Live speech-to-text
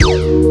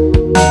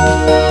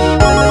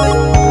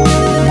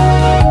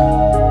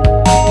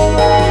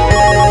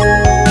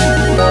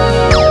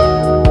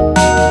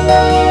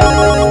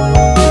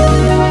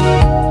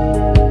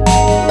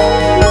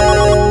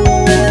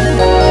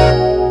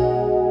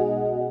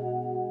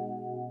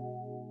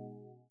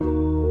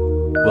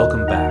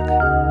Welcome back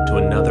to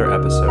another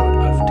episode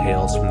of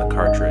Tales from the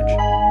Cartridge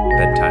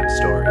Bedtime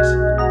Stories.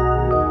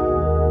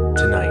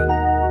 Tonight,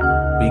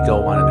 we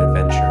go on an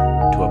adventure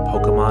to a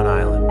Pokemon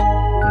Island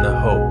in the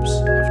hopes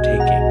of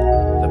taking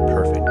the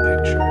perfect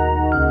picture.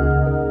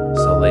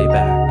 So lay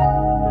back,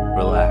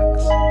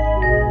 relax,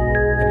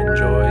 and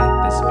enjoy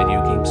this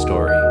video game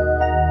story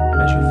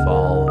as you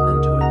fall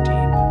into a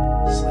deep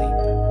sleep.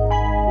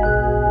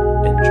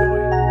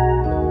 Enjoy.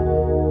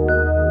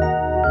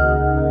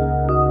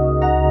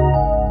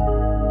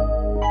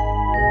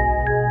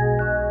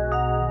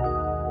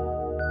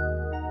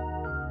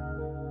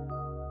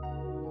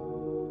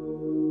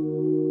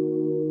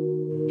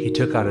 He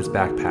took out his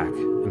backpack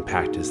and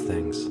packed his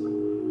things.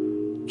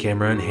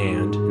 Camera in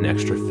hand and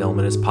extra film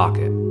in his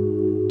pocket,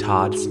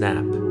 Todd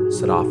Snap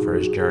set off for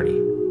his journey.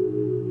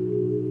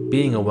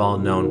 Being a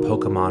well-known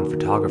Pokemon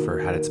photographer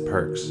had its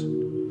perks.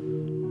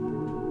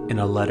 In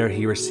a letter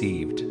he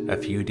received a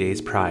few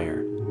days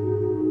prior,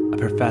 a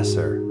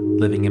professor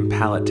living in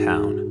Pallet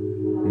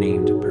Town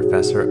named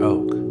Professor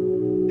Oak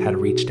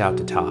had reached out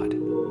to Todd.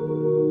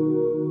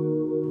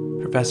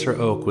 Professor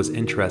Oak was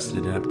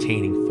interested in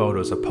obtaining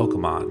photos of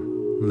Pokemon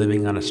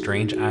living on a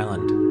strange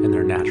island in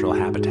their natural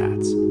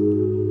habitats.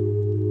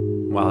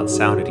 While it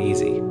sounded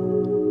easy,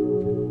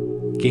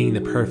 getting the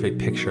perfect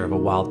picture of a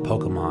wild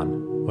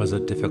Pokemon was a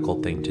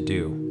difficult thing to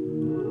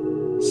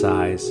do.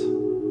 Size,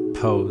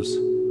 pose,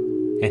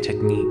 and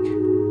technique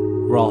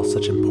were all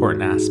such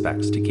important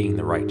aspects to getting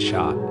the right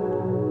shot.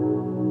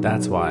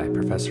 That's why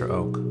Professor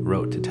Oak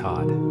wrote to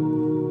Todd.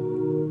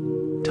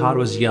 Todd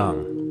was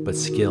young but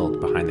skilled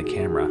behind the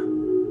camera.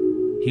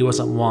 He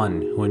wasn't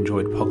one who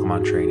enjoyed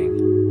Pokemon training,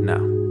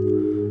 no.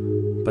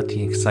 But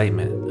the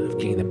excitement of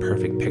getting the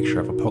perfect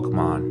picture of a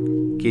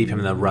Pokemon gave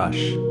him the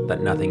rush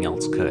that nothing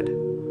else could.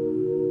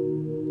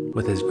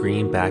 With his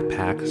green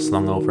backpack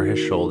slung over his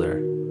shoulder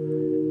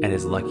and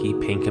his lucky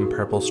pink and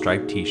purple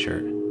striped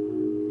t-shirt,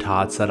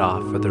 Todd set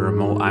off for the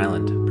remote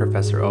island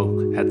Professor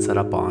Oak had set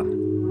up on,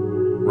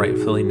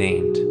 rightfully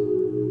named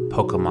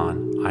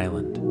Pokemon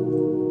Island.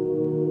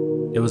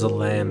 It was a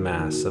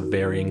landmass of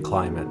varying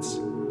climates,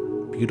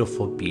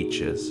 beautiful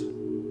beaches,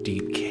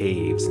 deep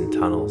caves and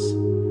tunnels,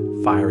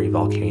 fiery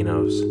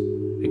volcanoes,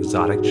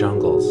 exotic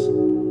jungles,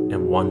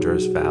 and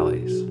wondrous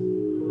valleys.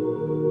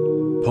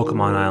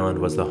 Pokemon Island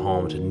was the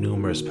home to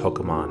numerous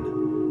Pokemon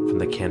from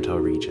the Kanto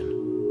region.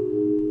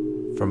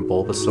 From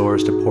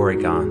Bulbasaurs to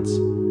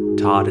Porygons,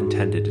 Todd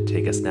intended to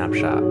take a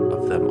snapshot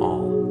of them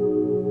all.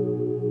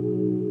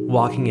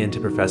 Walking into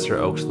Professor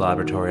Oak's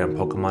laboratory on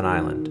Pokemon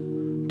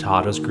Island,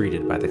 Todd was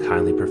greeted by the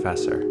kindly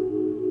professor.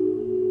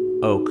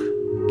 Oak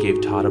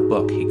gave Todd a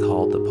book he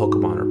called the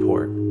Pokemon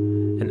Report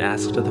and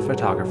asked of the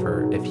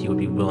photographer if he would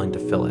be willing to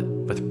fill it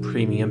with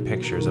premium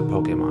pictures of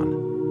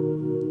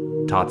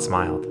Pokemon. Todd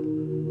smiled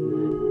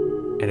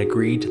and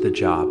agreed to the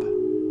job,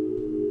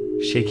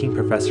 shaking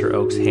Professor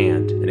Oak's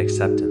hand in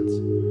acceptance.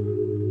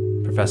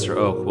 Professor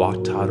Oak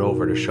walked Todd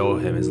over to show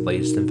him his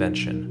latest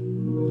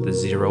invention, the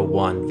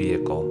 01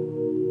 vehicle.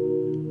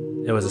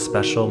 It was a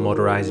special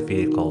motorized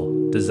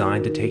vehicle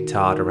designed to take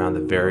Todd around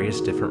the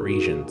various different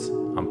regions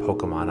on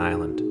Pokemon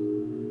Island.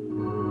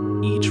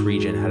 Each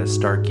region had a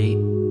start gate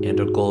and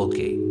a goal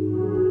gate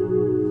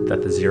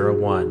that the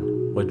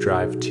 01 would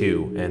drive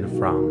to and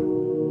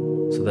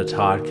from, so that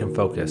Todd can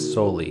focus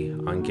solely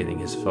on getting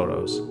his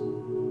photos.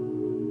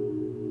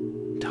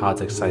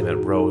 Todd's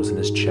excitement rose in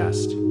his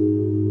chest.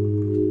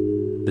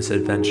 This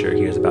adventure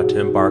he was about to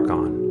embark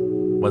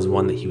on was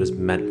one that he was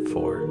meant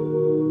for.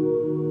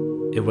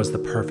 It was the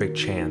perfect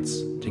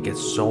chance to get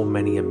so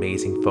many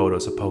amazing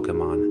photos of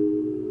Pokemon.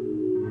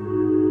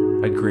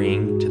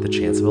 Agreeing to the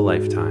chance of a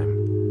lifetime,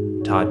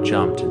 Todd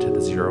jumped into the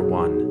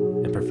 01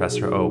 and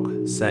Professor Oak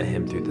sent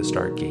him through the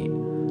start gate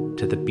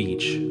to the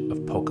beach of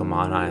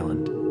Pokemon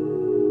Island.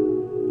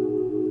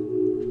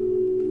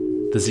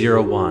 The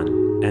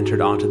 01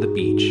 entered onto the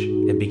beach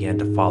and began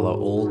to follow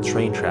old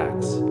train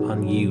tracks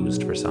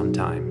unused for some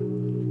time.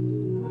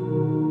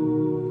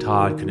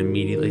 Todd could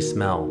immediately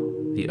smell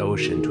the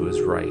ocean to his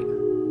right.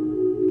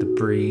 The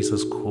breeze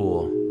was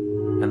cool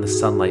and the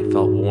sunlight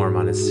felt warm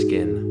on his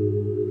skin.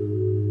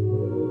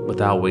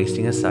 Without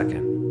wasting a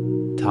second,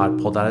 Todd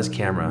pulled out his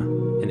camera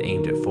and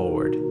aimed it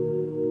forward.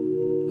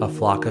 A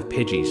flock of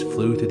Pidgeys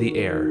flew through the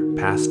air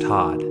past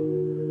Todd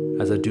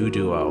as a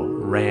Doduo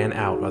ran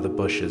out of the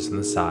bushes on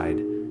the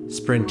side,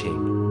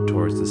 sprinting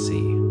towards the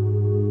sea.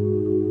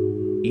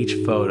 Each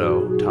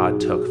photo Todd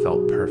took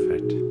felt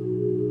perfect.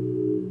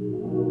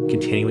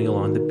 Continuing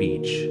along the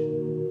beach,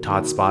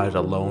 Todd spotted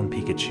a lone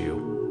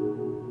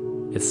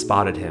Pikachu. It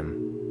spotted him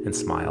and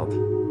smiled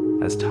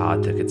as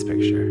Todd took its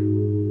picture.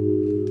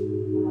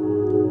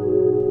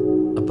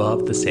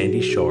 Above the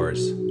sandy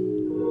shores,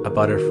 a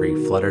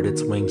Butterfree fluttered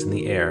its wings in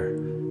the air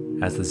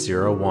as the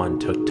 01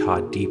 took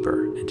Todd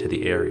deeper into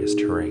the area's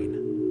terrain.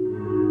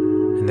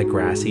 In the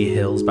grassy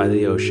hills by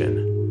the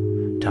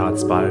ocean, Todd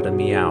spotted a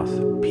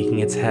Meowth peeking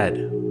its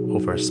head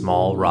over a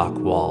small rock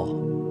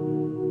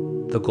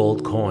wall. The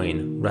gold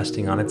coin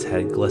resting on its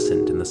head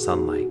glistened in the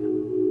sunlight.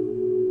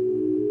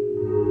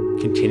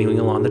 Continuing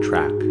along the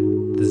track,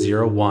 the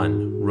the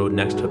 01 rode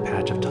next to a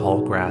patch of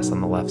tall grass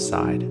on the left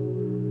side.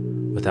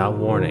 Without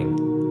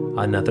warning,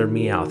 another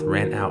Meowth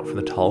ran out from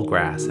the tall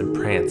grass and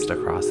pranced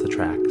across the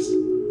tracks.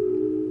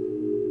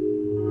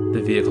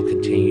 The vehicle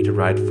continued to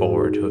ride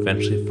forward to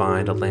eventually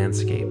find a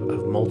landscape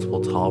of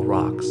multiple tall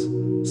rocks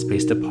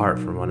spaced apart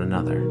from one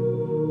another.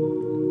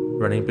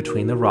 Running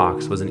between the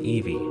rocks was an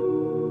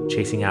Eevee,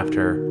 chasing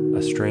after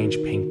a strange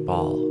pink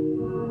ball.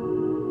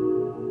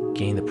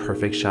 Getting the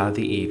perfect shot of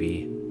the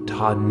Eevee,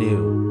 Todd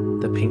knew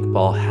the pink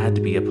ball had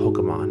to be a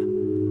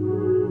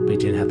Pokemon, but he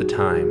didn't have the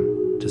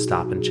time to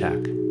stop and check.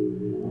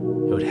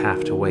 It would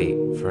have to wait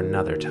for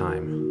another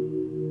time.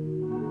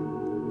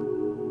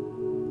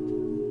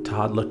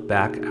 Todd looked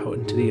back out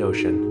into the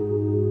ocean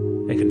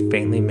and could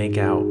faintly make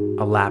out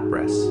a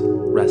Lapras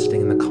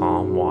resting in the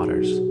calm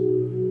waters.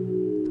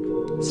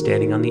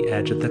 Standing on the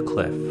edge of the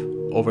cliff,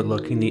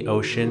 overlooking the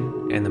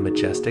ocean and the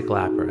majestic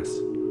Lapras,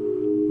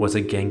 was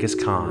a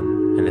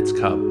Kangaskhan and its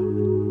cub.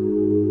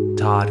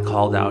 Todd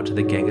called out to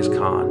the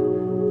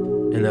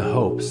Kangaskhan in the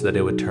hopes that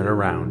it would turn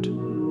around,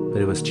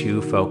 but it was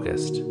too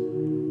focused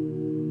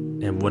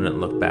and wouldn't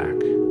look back.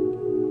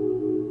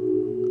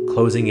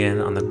 Closing in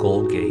on the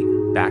Gold Gate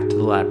back to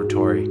the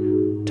laboratory,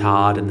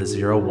 Todd and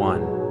the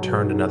 01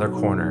 turned another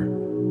corner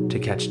to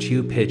catch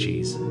two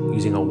Pidgeys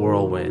using a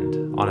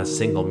whirlwind on a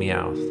single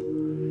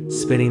Meowth,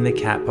 spinning the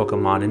cat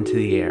Pokemon into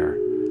the air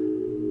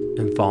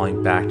and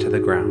falling back to the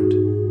ground.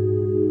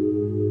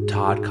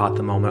 Todd caught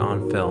the moment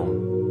on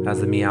film as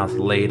the Meowth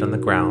laid on the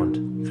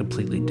ground,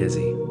 completely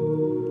dizzy.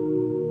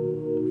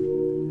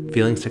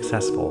 Feeling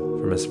successful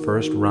from his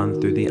first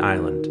run through the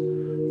island,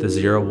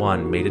 the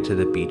 01 made it to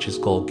the beach's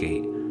Gold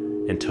Gate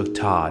and took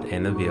Todd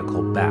and the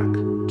vehicle back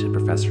to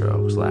Professor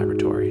Oak's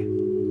laboratory.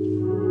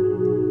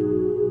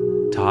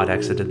 Todd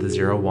exited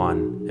the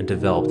 01 and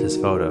developed his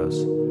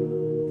photos.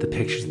 The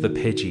pictures of the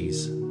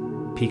Pidgeys,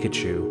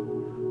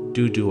 Pikachu,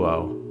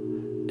 Doduo,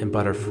 and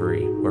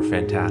Butterfree were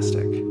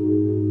fantastic.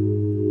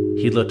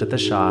 He looked at the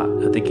shot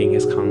of the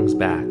Kangaskhan's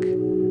back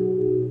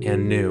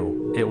and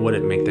knew it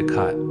wouldn't make the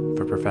cut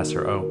for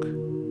Professor Oak.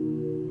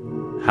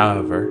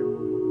 However,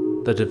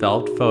 the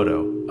developed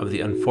photo of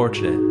the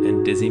unfortunate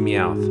and dizzy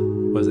Meowth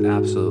was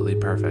absolutely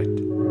perfect.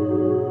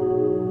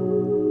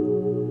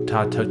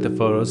 Todd took the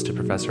photos to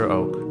Professor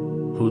Oak,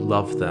 who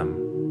loved them,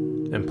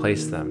 and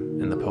placed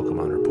them in the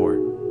Pokemon report.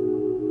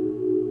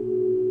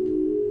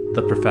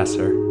 The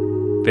professor,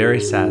 very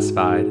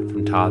satisfied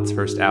from Todd's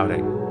first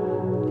outing,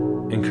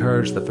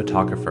 encouraged the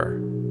photographer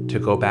to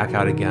go back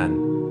out again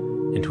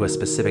into a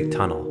specific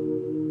tunnel.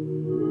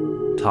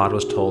 Todd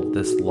was told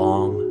this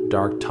long,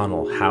 dark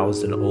tunnel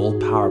housed an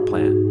old power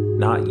plant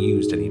not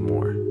used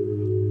anymore.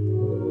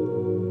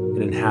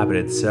 It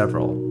inhabited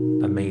several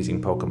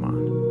amazing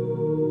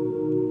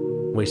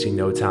Pokemon. Wasting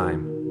no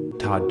time,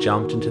 Todd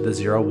jumped into the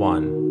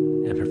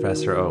 01 and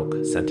Professor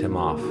Oak sent him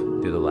off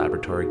through the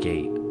laboratory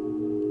gate.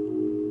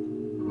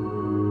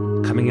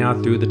 Coming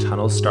out through the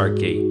tunnel's start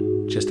gate,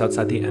 just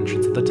outside the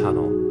entrance of the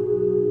tunnel,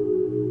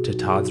 to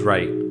Todd's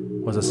right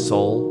was a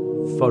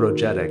sole,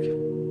 photogenic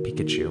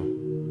Pikachu,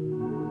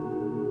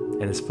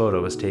 and his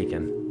photo was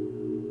taken.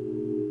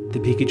 The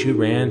Pikachu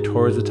ran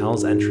towards the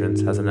tunnel's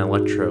entrance as an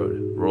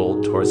electrode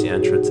rolled towards the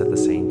entrance at the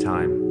same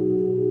time.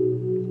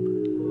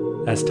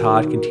 As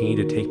Todd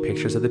continued to take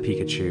pictures of the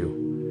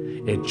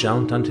Pikachu, it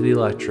jumped onto the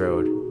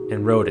electrode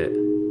and rode it,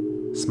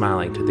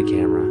 smiling to the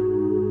camera.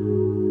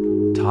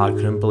 Todd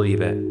couldn't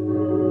believe it.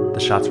 The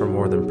shots were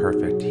more than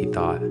perfect, he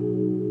thought.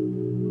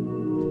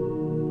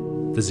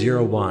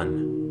 The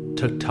 01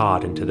 took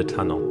Todd into the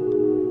tunnel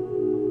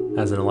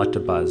as an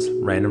Electabuzz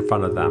ran in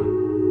front of them,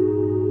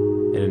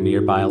 and a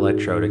nearby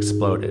electrode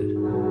exploded,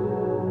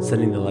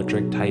 sending the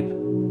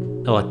electric-type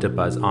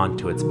Electabuzz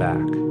onto its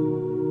back.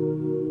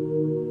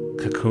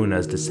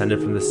 Kakunas descended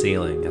from the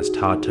ceiling as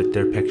Todd took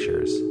their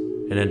pictures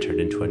and entered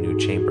into a new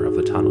chamber of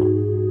the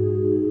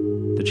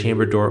tunnel. The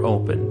chamber door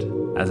opened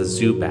as a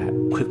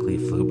Zubat quickly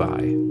flew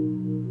by,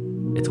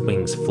 its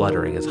wings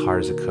fluttering as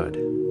hard as it could.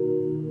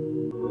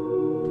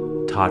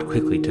 Todd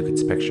quickly took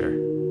its picture.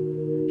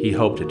 He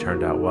hoped it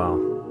turned out well.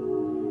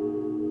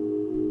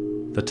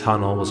 The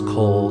tunnel was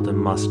cold and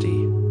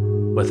musty,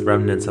 with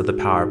remnants of the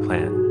power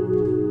plant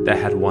that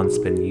had once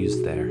been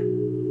used there.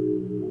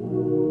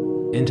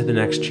 Into the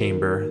next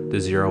chamber, the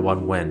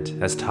 01 went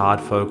as Todd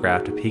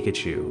photographed a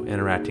Pikachu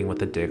interacting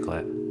with a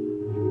Diglett.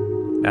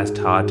 As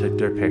Todd took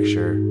their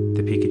picture,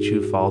 the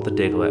Pikachu followed the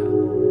Diglett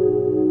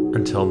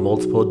until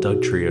multiple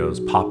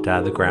Dugtrios popped out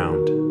of the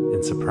ground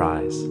in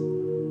surprise.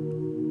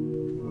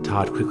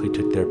 Todd quickly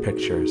took their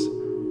pictures,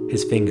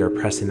 his finger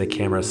pressing the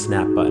camera's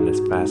snap button as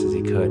fast as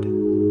he could.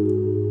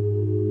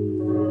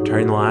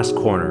 Turning the last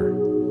corner,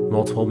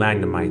 multiple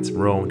Magnemites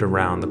roamed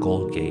around the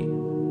Gold Gate.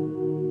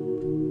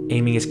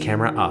 Aiming his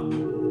camera up,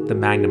 the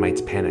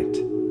Magnemites panicked.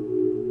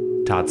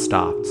 Todd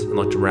stopped and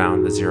looked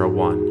around the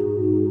 01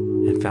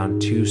 and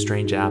found two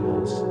strange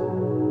apples.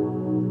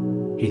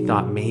 He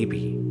thought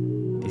maybe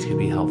these could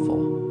be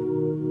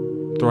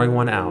helpful. Throwing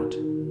one out,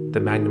 the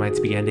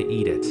Magnemites began to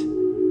eat it,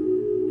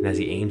 and as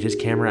he aimed his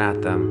camera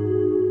at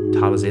them,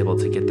 Todd was able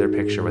to get their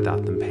picture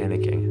without them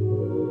panicking.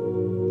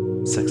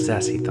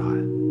 Success, he thought.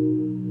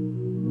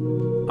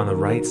 On the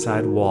right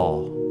side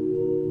wall,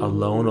 a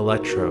lone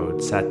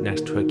electrode sat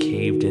next to a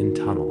caved-in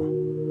tunnel.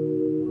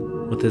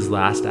 With his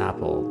last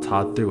apple,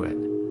 Todd threw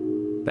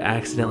it, but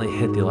accidentally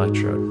hit the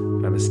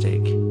electrode by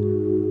mistake.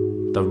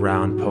 The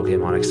round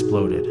Pokemon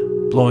exploded,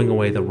 blowing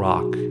away the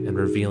rock and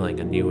revealing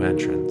a new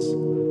entrance.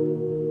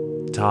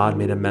 Todd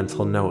made a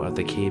mental note of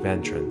the cave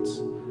entrance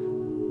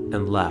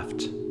and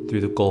left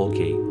through the gold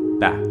gate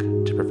back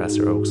to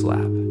Professor Oak's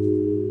lab.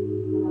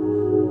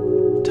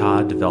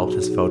 Todd developed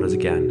his photos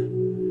again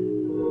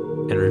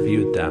and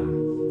reviewed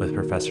them with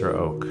Professor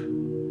Oak.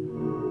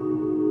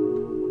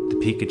 The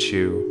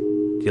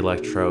Pikachu, the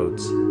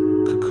Electrodes,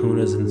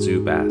 Kakunas, and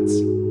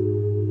Zubats,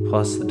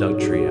 plus the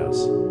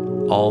Dugtrios,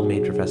 all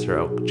made Professor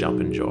Oak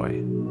jump in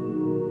joy.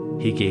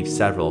 He gave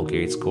several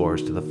great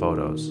scores to the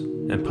photos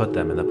and put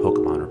them in the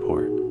Pokemon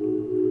report.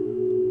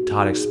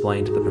 Todd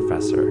explained to the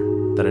professor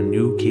that a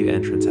new cave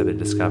entrance had been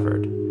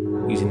discovered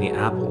using the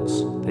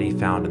apples that he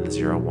found in the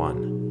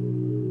 01.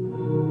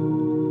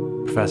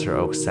 Professor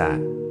Oak sat,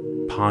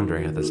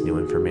 pondering at this new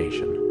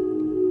information.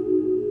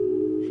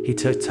 He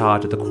took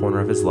Todd to the corner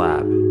of his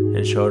lab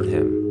and showed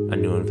him a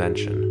new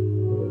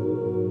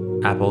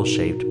invention: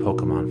 apple-shaped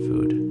Pokemon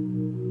food.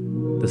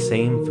 The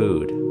same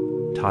food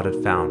Todd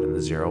had found in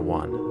the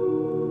 01.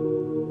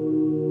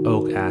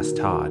 Oak asked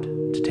Todd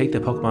to take the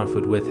Pokemon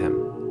food with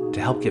him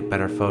to help get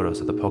better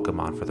photos of the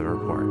Pokemon for the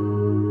report.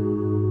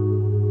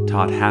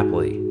 Todd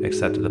happily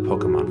accepted the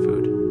Pokemon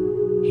food.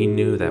 He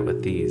knew that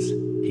with these,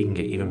 he can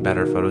get even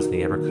better photos than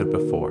he ever could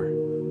before.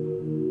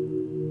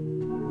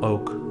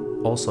 Oak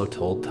also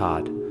told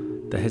Todd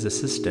that his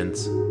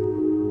assistants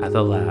at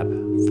the lab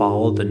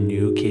followed the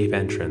new cave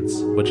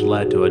entrance, which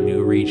led to a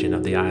new region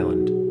of the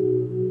island.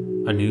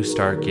 A new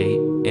start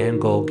gate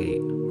and goal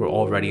gate were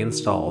already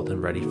installed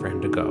and ready for him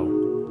to go.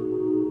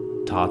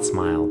 Todd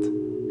smiled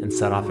and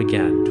set off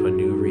again to a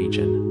new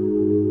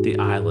region, the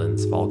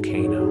island's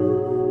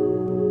volcano.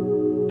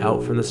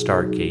 Out from the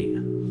start gate,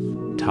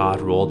 Todd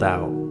rolled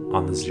out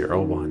on the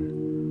 01.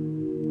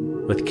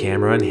 With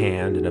camera in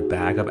hand and a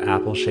bag of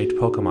apple-shaped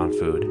Pokemon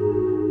food,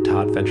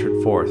 Todd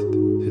ventured forth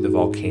through the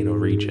volcano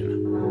region.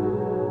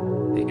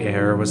 The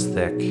air was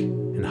thick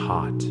and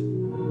hot,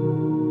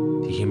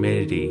 the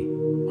humidity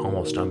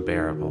almost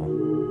unbearable.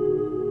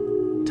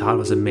 Todd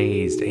was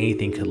amazed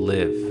anything could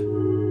live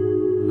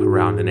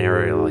around an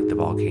area like the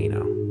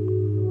volcano.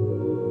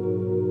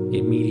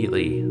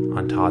 Immediately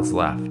on Todd's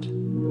left,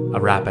 a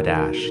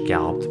Rapidash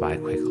galloped by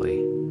quickly.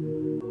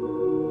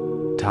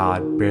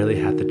 Todd barely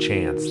had the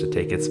chance to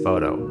take its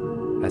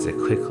photo as it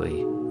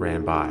quickly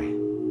ran by.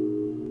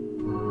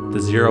 The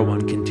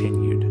 01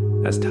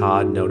 continued as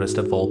Todd noticed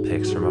a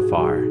Vulpix from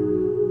afar.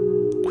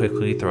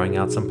 Quickly throwing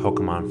out some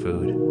Pokemon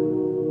food,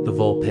 the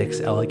Vulpix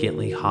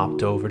elegantly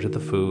hopped over to the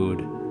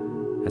food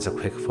as a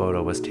quick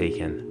photo was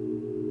taken.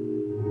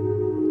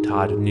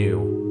 Todd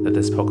knew that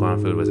this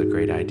Pokemon food was a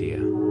great idea.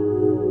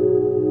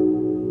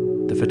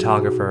 The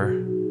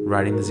photographer,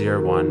 riding the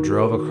 01,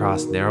 drove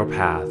across narrow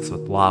paths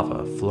with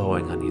lava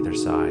flowing on either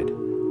side.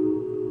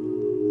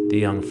 The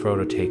young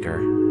photo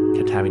taker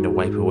kept having to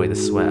wipe away the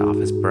sweat off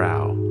his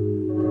brow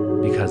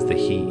because the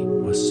heat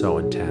was so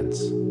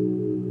intense.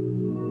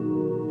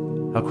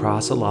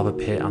 Across a lava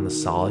pit on the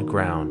solid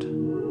ground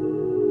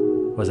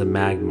was a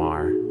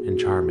Magmar and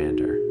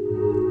Charmander.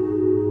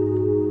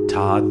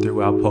 Todd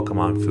threw out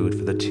Pokemon food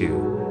for the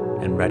two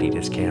and readied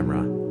his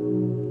camera.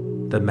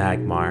 The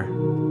Magmar,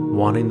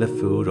 wanting the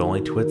food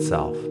only to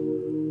itself,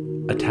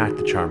 attacked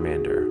the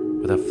Charmander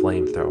with a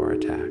flamethrower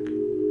attack.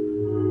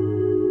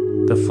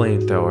 The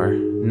flamethrower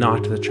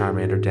knocked the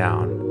Charmander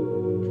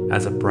down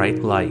as a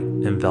bright light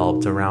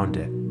enveloped around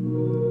it.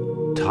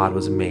 Todd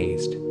was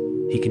amazed.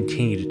 He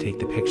continued to take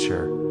the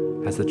picture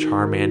as the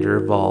Charmander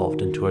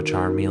evolved into a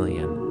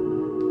Charmeleon.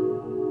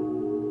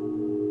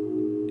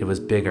 It was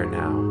bigger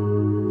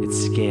now, its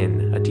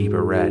skin a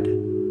deeper red.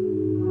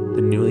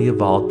 The newly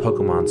evolved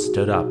Pokemon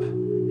stood up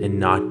and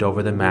knocked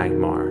over the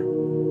Magmar,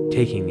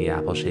 taking the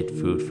apple-shaped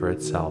food for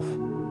itself.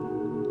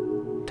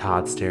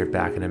 Todd stared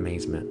back in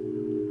amazement,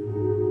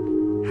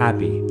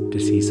 happy to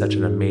see such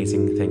an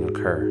amazing thing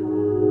occur,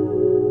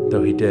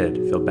 though he did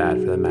feel bad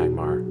for the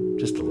Magmar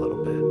just a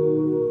little bit.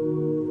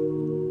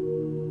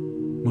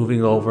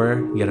 Moving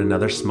over yet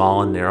another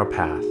small and narrow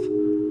path,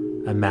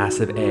 a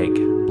massive egg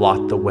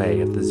blocked the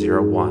way of the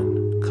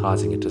 01,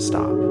 causing it to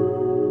stop.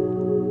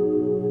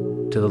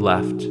 To the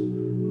left,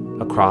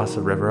 across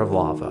a river of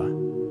lava,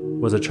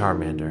 was a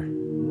Charmander.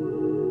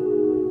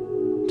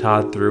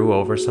 Todd threw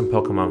over some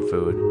Pokemon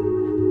food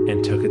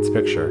and took its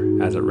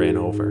picture as it ran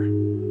over.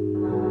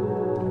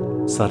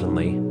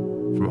 Suddenly,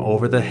 from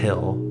over the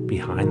hill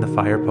behind the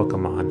fire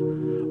Pokemon,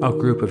 a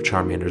group of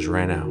Charmanders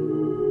ran out,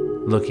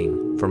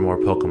 looking for more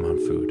Pokemon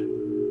food.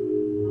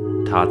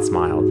 Todd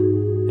smiled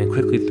and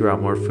quickly threw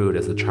out more food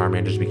as the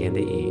Charmanders began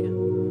to eat.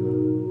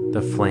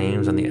 The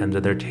flames on the end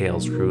of their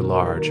tails grew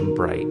large and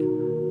bright,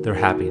 their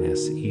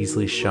happiness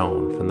easily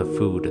shown from the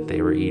food that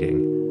they were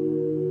eating.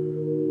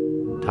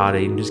 Todd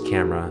aimed his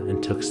camera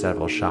and took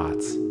several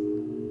shots.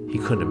 He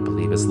couldn't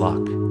believe his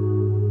luck.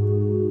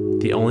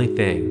 The only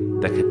thing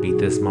that could beat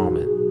this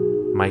moment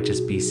might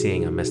just be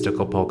seeing a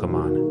mystical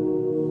Pokemon.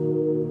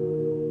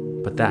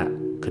 But that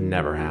could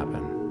never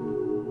happen.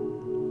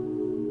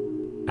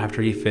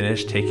 After he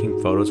finished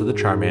taking photos of the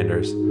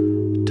Charmanders,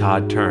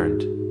 Todd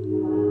turned,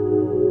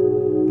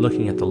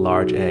 looking at the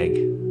large egg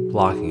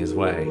blocking his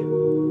way.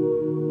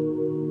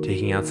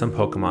 Taking out some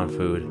Pokemon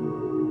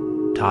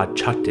food, Todd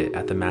chucked it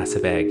at the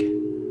massive egg.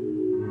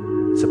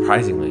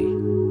 Surprisingly,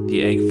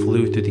 the egg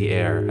flew through the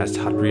air as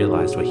Todd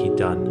realized what he'd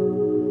done.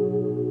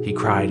 He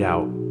cried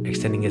out,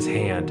 extending his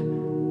hand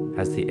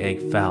as the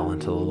egg fell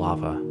into the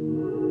lava,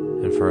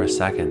 and for a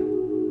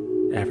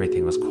second,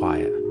 everything was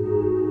quiet.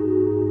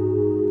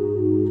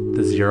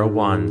 The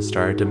 01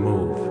 started to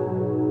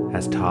move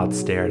as Todd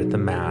stared at the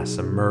mass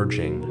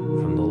emerging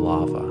from the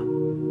lava.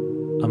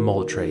 A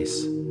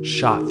Moltres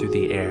shot through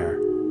the air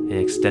and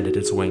extended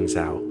its wings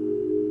out.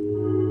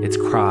 Its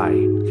cry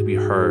could be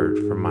heard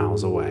from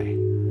miles away.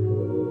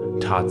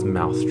 Todd's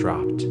mouth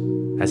dropped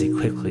as he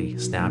quickly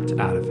snapped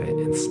out of it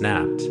and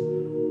snapped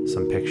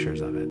some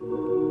pictures of it.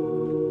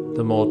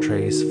 The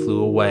Moltres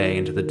flew away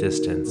into the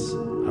distance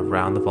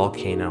around the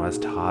volcano as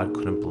Todd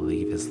couldn't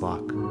believe his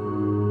luck.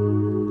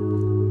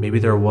 Maybe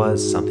there was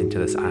something to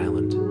this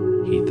island,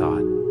 he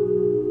thought.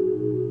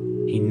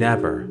 He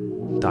never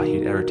thought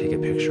he'd ever take a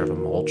picture of a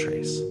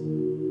Moltres.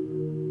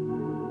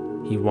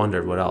 He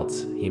wondered what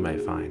else he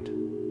might find.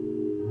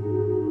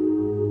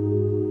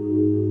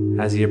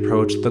 As he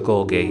approached the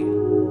Goal Gate,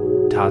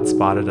 Todd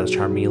spotted a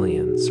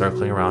Charmeleon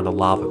circling around a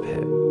lava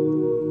pit.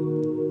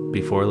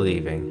 Before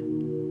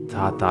leaving,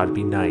 Todd thought it'd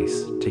be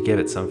nice to give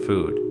it some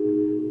food,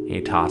 and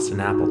he tossed an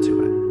apple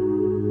to it.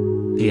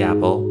 The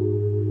apple,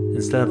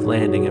 instead of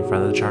landing in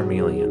front of the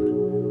Charmeleon,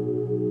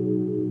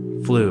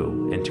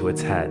 flew into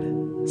its head,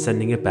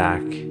 sending it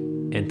back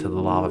into the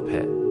lava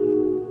pit.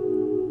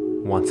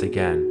 Once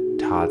again,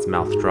 Todd's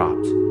mouth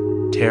dropped,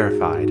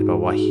 terrified about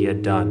what he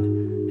had done,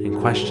 and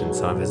questioned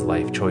some of his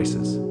life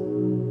choices.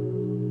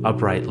 A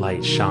bright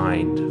light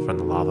shined from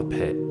the lava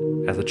pit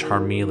as the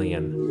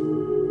Charmeleon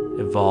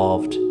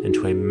evolved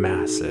into a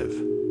massive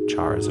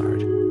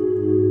Charizard.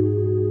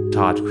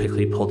 Todd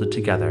quickly pulled it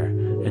together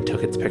and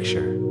took its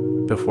picture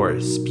before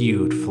it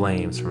spewed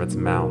flames from its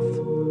mouth.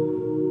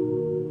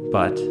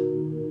 But,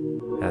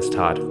 as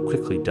Todd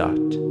quickly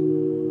ducked,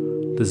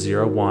 the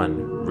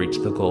 01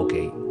 reached the Goal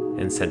Gate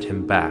and sent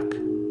him back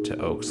to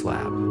Oak's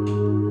lab.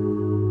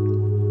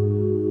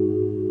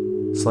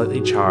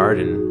 Slightly charred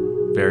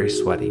and very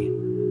sweaty,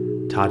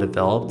 Todd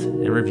developed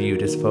and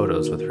reviewed his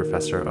photos with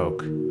Professor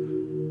Oak.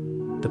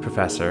 The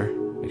professor,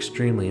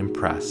 extremely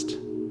impressed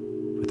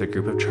with the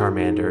group of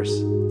Charmanders,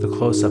 the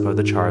close-up of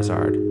the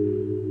Charizard,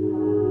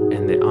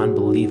 and the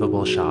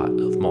unbelievable shot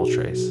of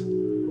Moltres.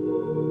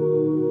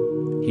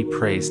 He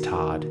praised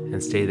Todd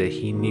and stated that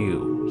he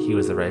knew he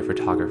was the right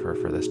photographer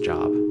for this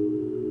job.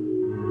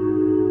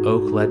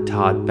 Oak led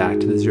Todd back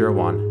to the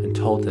 01 and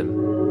told him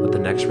that the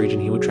next region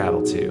he would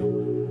travel to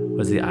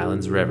was the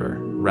island's river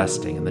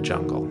resting in the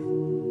jungle.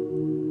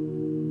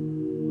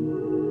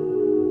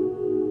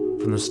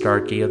 From the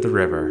start gate of the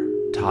river,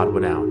 Todd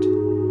went out.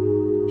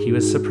 He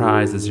was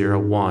surprised the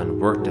 01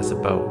 worked as a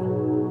boat.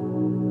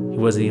 He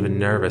wasn't even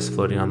nervous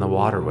floating on the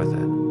water with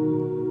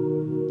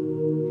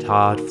it.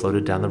 Todd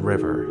floated down the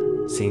river,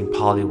 seeing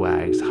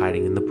Poliwags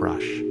hiding in the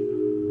brush.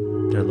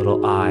 Their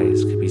little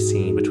eyes could be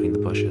seen between the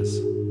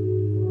bushes.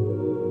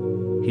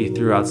 He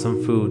threw out some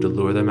food to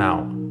lure them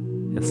out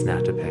and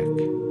snapped a pic.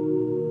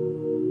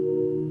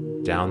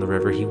 Down the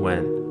river he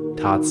went.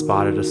 Todd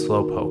spotted a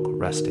Slowpoke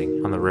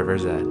resting on the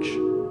river's edge.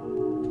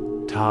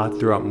 Todd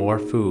threw out more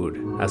food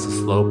as the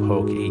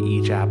Slowpoke ate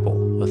each apple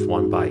with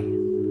one bite.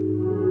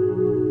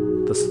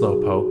 The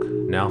Slowpoke,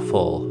 now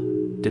full,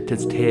 dipped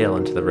its tail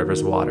into the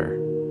river's water.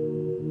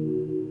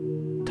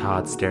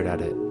 Todd stared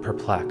at it,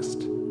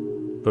 perplexed,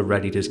 but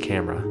readied his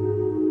camera.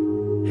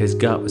 His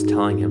gut was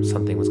telling him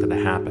something was going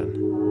to happen.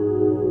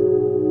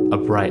 A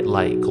bright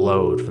light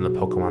glowed from the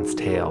Pokemon's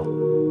tail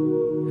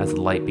as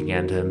the light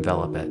began to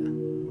envelop it.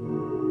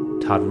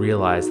 Todd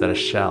realized that a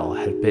shell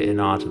had bitten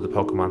onto the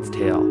Pokemon's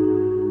tail,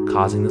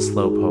 causing the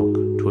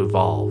Slowpoke to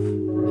evolve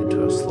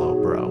into a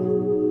Slowbro.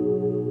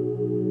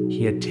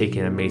 He had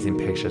taken amazing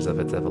pictures of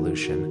its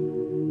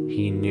evolution.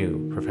 He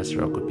knew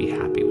Professor Oak would be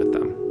happy with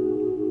them.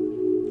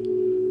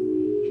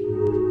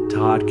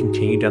 Todd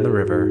continued down the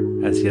river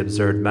as he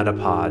observed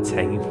metapods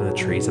hanging from the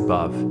trees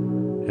above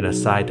and a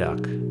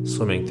Psyduck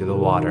swimming through the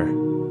water.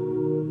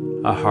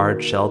 A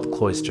hard-shelled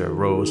cloyster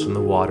rose from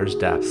the water's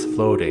depths,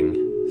 floating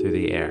through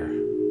the air.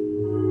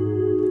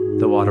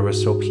 The water was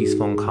so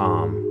peaceful and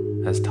calm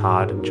as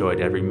Todd enjoyed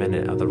every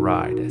minute of the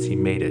ride as he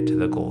made it to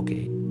the Goal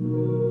Gate.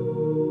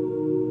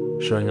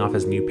 Showing off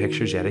his new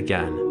pictures yet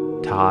again,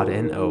 Todd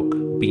and Oak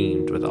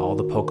beamed with all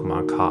the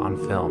Pokemon caught on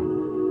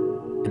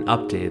film and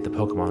updated the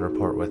Pokemon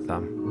report with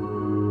them.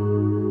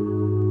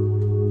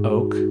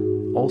 Oak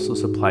also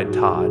supplied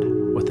Todd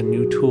with a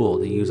new tool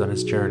to use on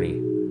his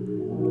journey,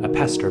 a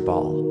Pester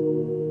Ball.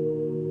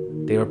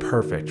 They were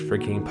perfect for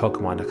getting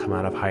Pokemon to come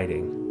out of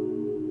hiding.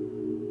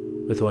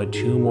 With only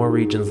 2 more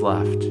regions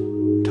left,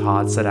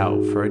 Todd set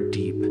out for a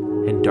deep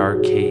and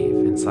dark cave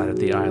inside of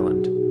the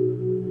island.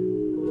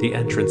 The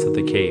entrance of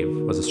the cave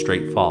was a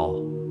straight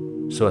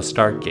fall, so a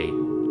start gate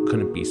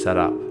couldn't be set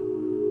up.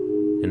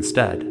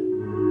 Instead,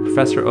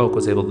 Professor Oak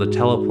was able to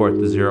teleport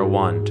the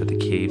 01 to the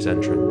cave's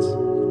entrance.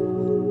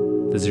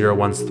 The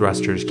 01's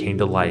thrusters came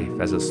to life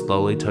as it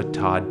slowly took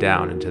Todd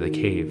down into the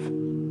cave.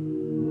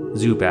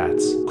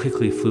 Zubats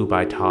quickly flew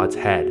by Todd's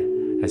head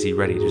as he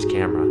readied his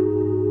camera.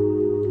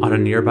 On a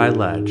nearby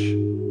ledge,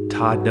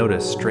 Todd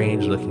noticed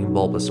strange-looking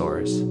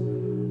Bulbasaurs.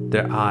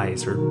 Their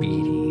eyes were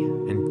beady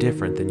and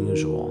different than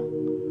usual.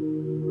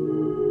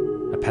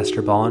 A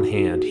pester ball in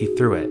hand, he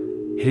threw it,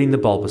 hitting the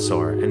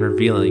Bulbasaur and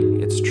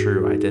revealing its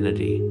true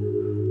identity.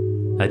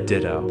 A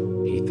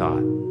Ditto, he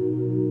thought.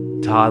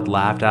 Todd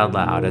laughed out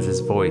loud as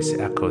his voice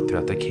echoed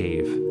throughout the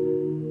cave.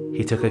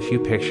 He took a few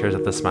pictures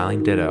of the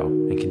smiling Ditto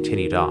and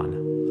continued on.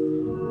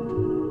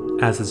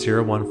 As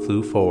the 01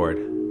 flew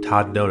forward,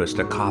 Todd noticed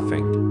a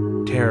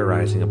coughing,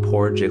 terrorizing a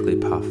poor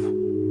Jigglypuff.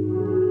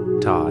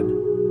 Todd,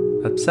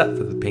 upset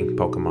for the pink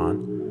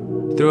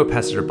Pokemon, threw a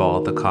pester ball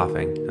at the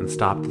coughing and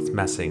stopped its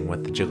messing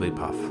with the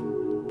Jigglypuff.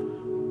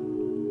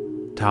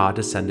 Todd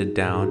descended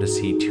down to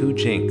see two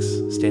Jinx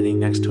standing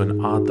next to an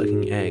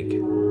odd-looking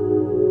egg.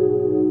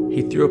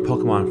 He threw a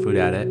Pokemon food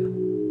at it,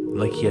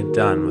 like he had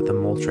done with the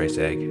Moltres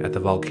egg at the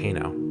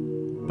volcano,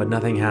 but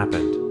nothing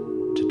happened,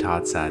 to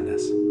Todd's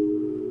sadness.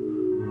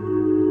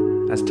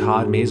 As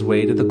Todd made his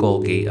way to the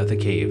goal gate of the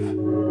cave,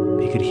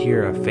 he could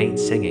hear a faint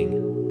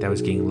singing that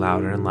was getting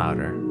louder and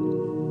louder.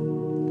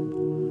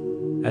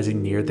 As he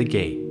neared the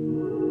gate,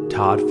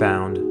 Todd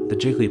found the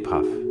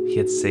Jigglypuff he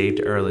had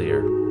saved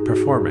earlier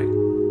performing.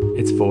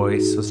 Its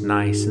voice was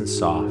nice and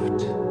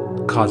soft,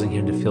 causing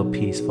him to feel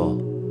peaceful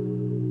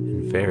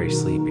and very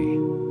sleepy.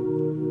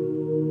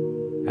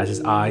 As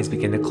his eyes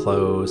began to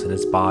close and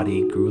his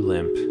body grew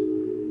limp,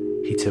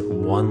 he took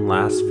one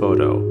last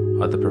photo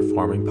of the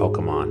performing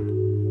Pokemon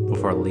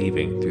before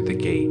leaving through the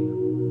gate.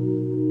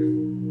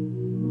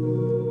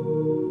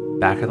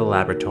 Back at the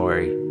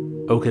laboratory,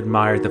 Oak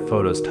admired the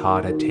photos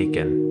Todd had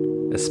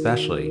taken,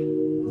 especially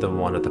the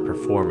one of the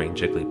performing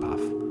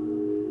Jigglypuff.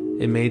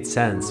 It made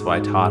sense why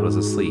Todd was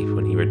asleep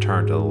when he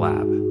returned to the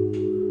lab.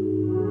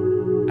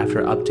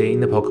 After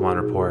updating the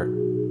Pokemon report,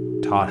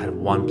 Todd had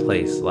one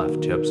place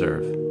left to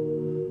observe: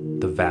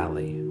 the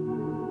valley.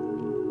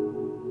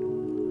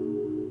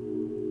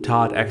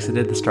 Todd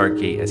exited the start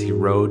gate as he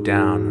rode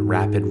down a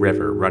rapid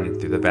river running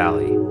through the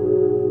valley.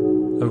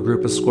 A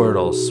group of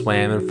Squirtles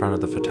swam in front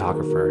of the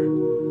photographer.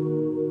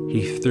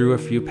 He threw a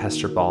few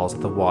pester balls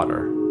at the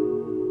water,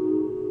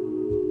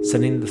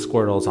 sending the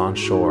Squirtles on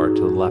shore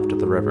to the left of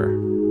the river.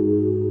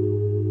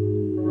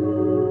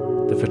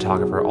 The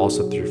photographer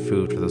also threw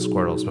food for the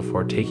Squirtles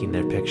before taking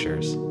their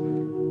pictures.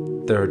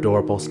 Their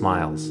adorable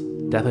smiles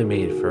definitely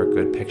made for a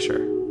good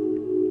picture.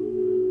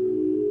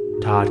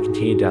 Todd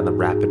continued down the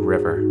rapid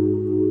river,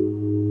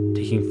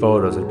 taking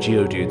photos of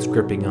Geodudes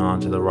gripping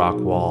onto the rock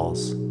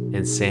walls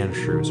and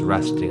Sandshrews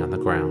resting on the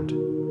ground.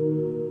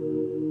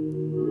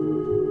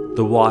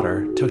 The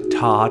water took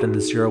Todd and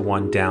the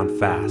 01 down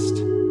fast.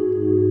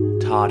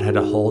 Todd had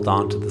to hold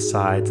onto the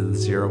sides of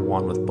the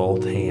 01 with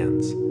both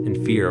hands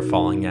in fear of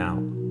falling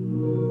out.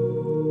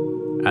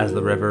 As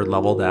the river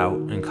leveled out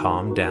and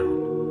calmed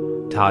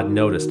down, Todd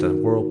noticed a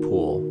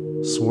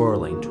whirlpool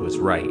swirling to his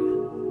right.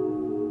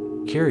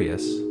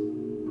 Curious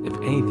if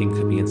anything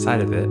could be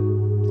inside of it,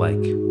 like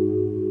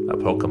a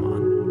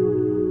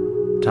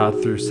Pokemon. Todd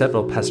threw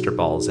several pester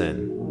balls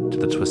into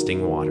the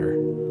twisting water.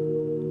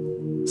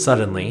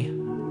 Suddenly,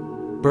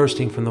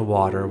 bursting from the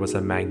water was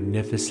a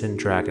magnificent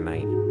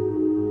Dragonite.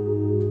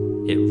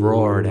 It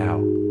roared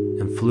out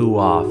and flew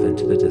off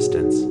into the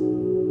distance,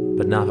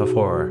 but not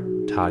before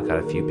Todd got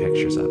a few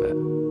pictures of it.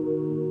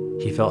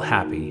 He felt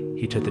happy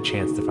he took the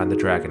chance to find the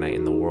Dragonite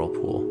in the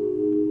whirlpool.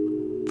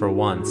 For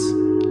once,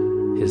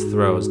 his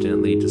throws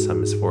didn't lead to some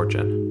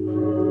misfortune.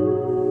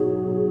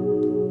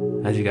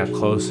 As he got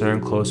closer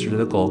and closer to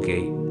the goal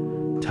gate,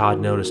 Todd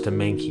noticed a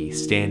Mankey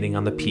standing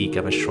on the peak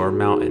of a short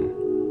mountain,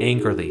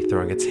 angrily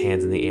throwing its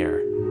hands in the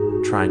air,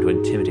 trying to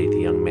intimidate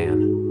the young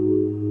man.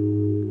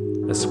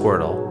 A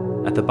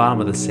Squirtle at the bottom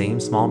of the same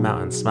small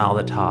mountain smiled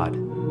at Todd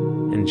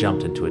and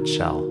jumped into its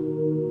shell.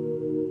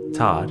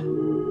 Todd,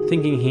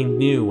 thinking he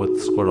knew what the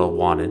Squirtle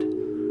wanted,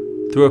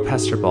 threw a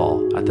pester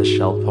ball at the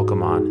shelled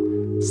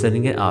Pokemon,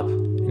 sending it up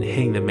and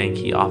hitting the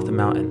Mankey off the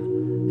mountain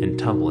and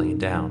tumbling it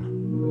down.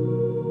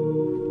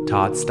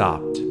 Todd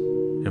stopped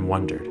and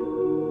wondered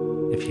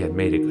if he had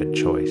made a good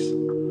choice.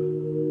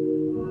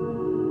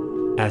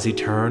 As he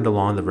turned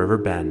along the river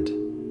bend,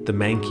 the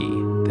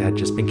Mankey that had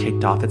just been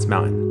kicked off its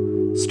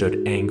mountain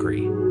stood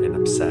angry and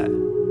upset,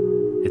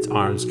 its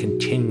arms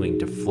continuing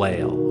to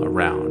flail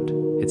around,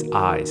 its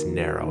eyes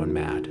narrow and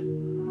mad.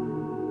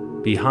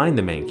 Behind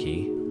the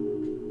Mankey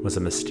was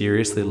a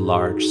mysteriously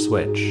large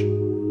switch.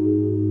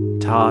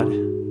 Todd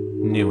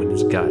knew in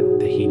his gut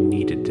that he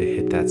needed to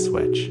hit that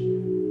switch,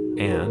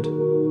 and,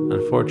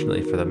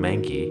 unfortunately for the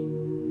Mankey,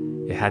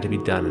 it had to be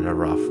done in a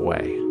rough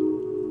way.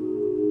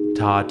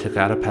 Todd took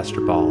out a pester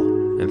ball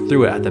and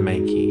threw it at the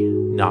Mankey,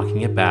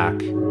 knocking it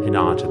back and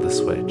onto the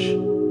switch,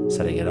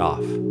 setting it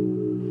off.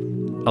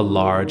 A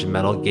large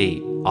metal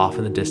gate off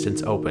in the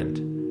distance opened,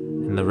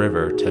 and the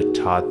river took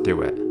Todd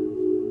through it.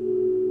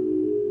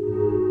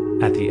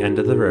 At the end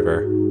of the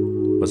river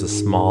was a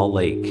small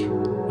lake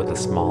with a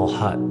small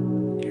hut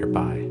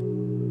nearby.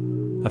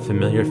 A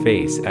familiar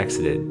face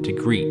exited to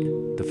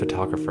greet the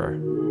photographer.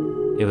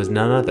 It was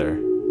none other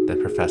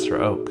than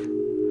Professor Oak.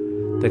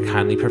 The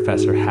kindly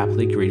professor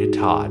happily greeted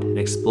Todd and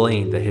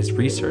explained that his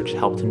research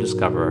helped him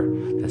discover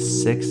that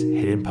 6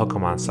 hidden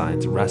Pokemon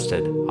signs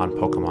rested on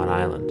Pokemon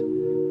Island.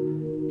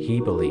 He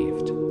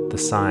believed the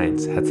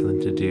signs had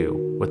something to do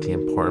with the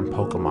important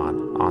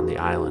Pokemon on the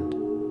island.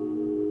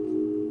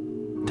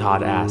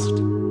 Todd asked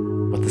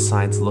what the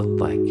signs looked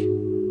like,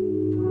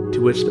 to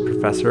which the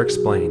professor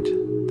explained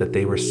that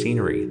they were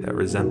scenery that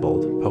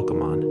resembled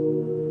Pokemon.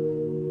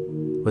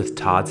 With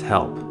Todd's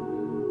help,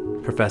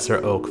 Professor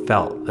Oak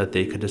felt that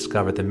they could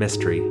discover the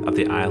mystery of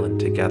the island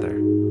together.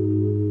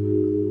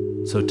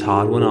 So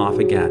Todd went off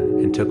again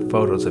and took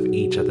photos of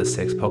each of the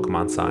 6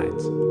 Pokemon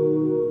signs.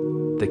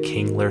 The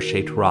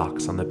Kingler-shaped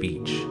rocks on the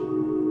beach,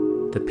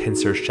 the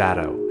pincer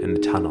shadow in the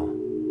tunnel,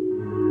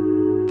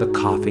 the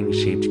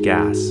coughing-shaped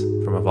gas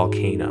from a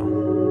volcano,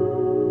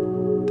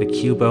 the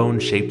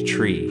cubone-shaped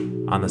tree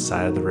on the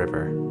side of the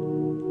river,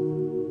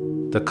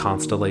 the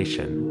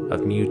constellation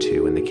of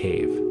Mewtwo in the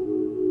cave,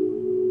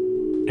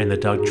 and the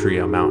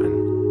Dugtrio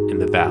Mountain in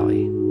the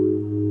valley.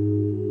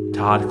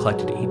 Todd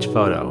collected each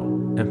photo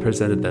and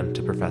presented them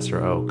to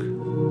Professor Oak.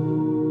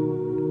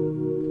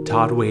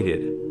 Todd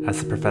waited as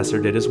the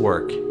professor did his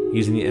work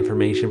using the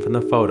information from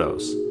the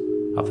photos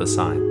of the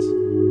signs.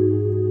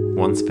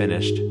 Once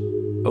finished,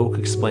 Oak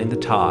explained to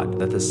Todd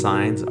that the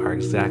signs are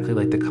exactly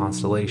like the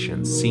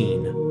constellations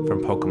seen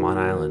from Pokemon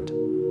Island.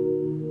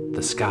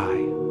 The sky.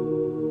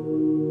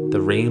 The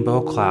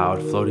rainbow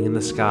cloud floating in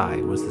the sky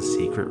was the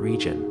secret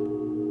region,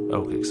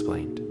 Oak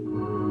explained.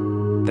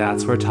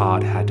 That's where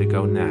Todd had to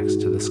go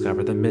next to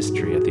discover the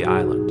mystery of the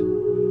island.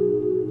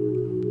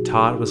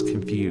 Todd was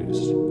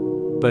confused,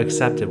 but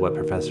accepted what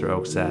Professor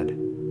Oak said.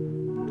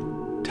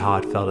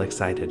 Todd felt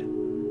excited.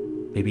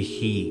 Maybe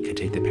he could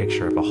take the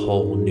picture of a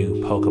whole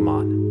new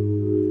Pokemon.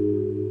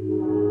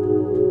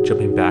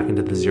 Jumping back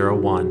into the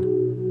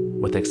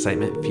 01, with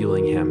excitement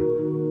fueling him,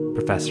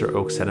 Professor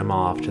Oak sent him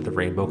off to the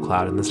rainbow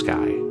cloud in the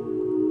sky.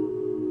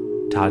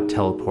 Todd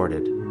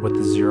teleported with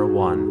the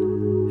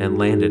 01 and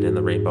landed in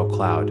the rainbow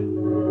cloud.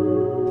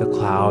 The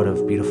cloud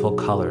of beautiful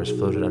colors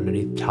floated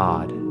underneath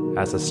Todd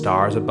as the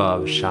stars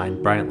above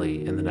shined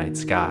brightly in the night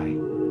sky.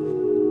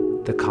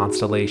 The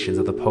constellations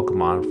of the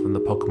Pokemon from the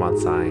Pokemon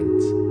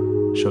signs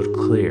showed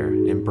clear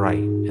and bright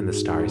in the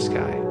starry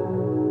sky.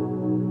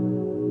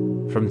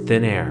 From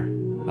thin air,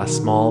 a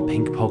small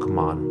pink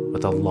Pokemon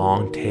with a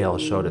long tail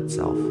showed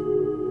itself.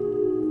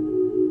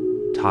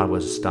 Todd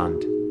was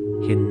stunned.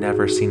 He had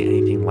never seen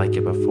anything like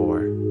it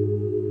before.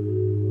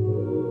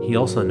 He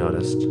also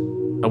noticed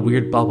a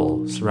weird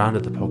bubble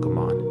surrounded the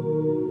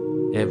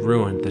Pokemon. It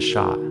ruined the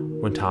shot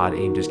when Todd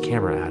aimed his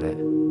camera at it.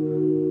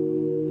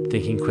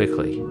 Thinking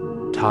quickly,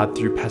 Todd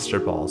threw pester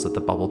balls at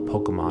the bubbled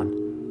Pokemon.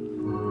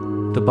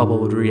 The bubble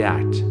would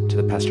react to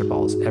the pester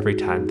balls every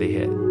time they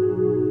hit.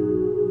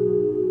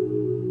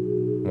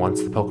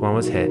 Once the Pokemon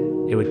was hit,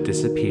 it would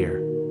disappear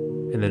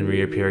and then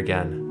reappear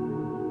again.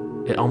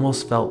 It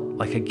almost felt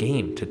like a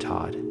game to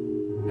Todd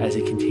as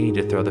he continued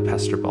to throw the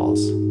pester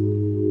balls.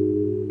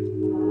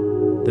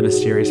 The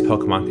mysterious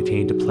Pokemon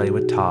continued to play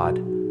with Todd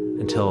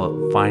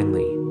until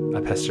finally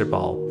a pester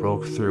ball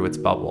broke through its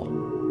bubble.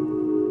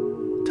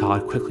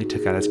 Todd quickly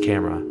took out his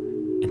camera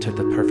and took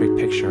the perfect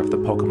picture of the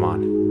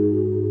Pokemon.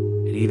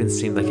 It even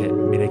seemed like it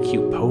made a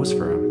cute pose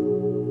for him.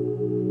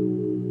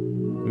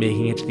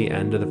 Making it to the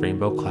end of the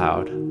rainbow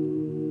cloud,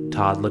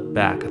 Todd looked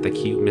back at the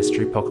cute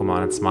mystery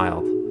Pokemon and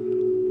smiled.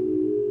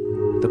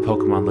 The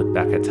Pokemon looked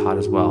back at Todd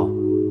as well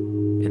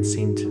and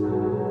seemed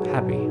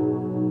happy.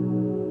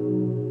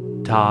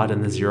 Todd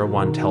and the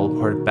 01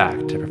 teleported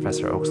back to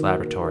Professor Oak's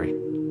laboratory.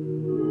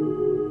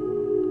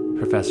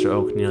 Professor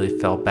Oak nearly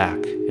fell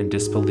back in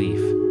disbelief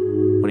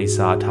when he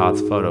saw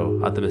Todd's photo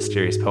of the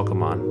mysterious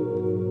Pokemon.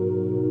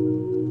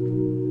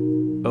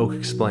 Oak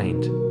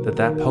explained that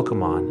that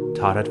Pokemon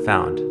Todd had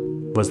found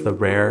was the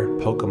rare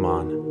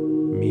Pokemon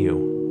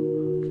Mew.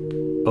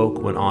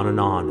 Oak went on and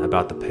on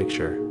about the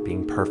picture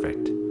being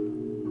perfect.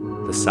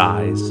 The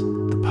size,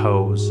 the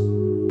pose,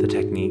 the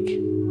technique,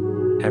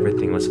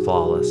 everything was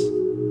flawless.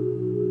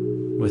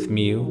 With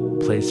Mew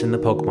placed in the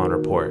Pokemon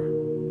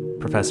report,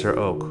 Professor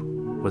Oak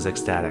was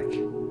ecstatic.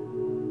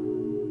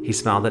 He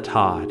smiled at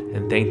Todd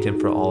and thanked him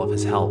for all of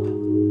his help.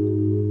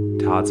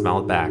 Todd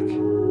smiled back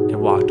and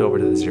walked over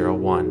to the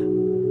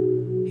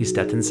 01. He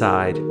stepped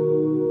inside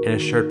and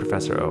assured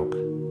Professor Oak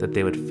that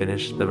they would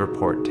finish the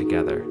report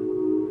together.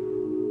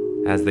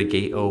 As the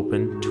gate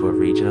opened to a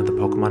region of the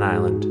Pokemon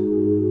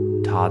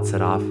Island, Todd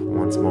set off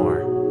once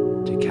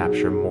more to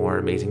capture more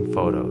amazing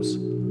photos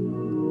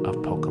of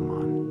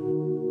Pokemon.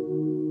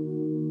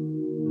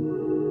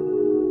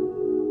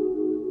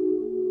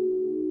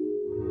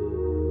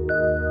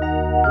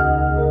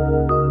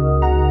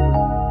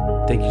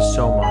 Thank you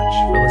so much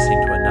for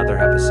listening to another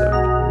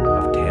episode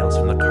Tales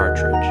from the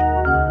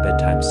Cartridge,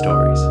 Bedtime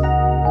Stories.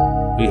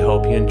 We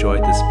hope you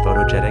enjoyed this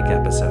photogenic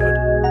episode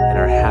and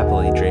are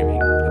happily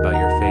dreaming.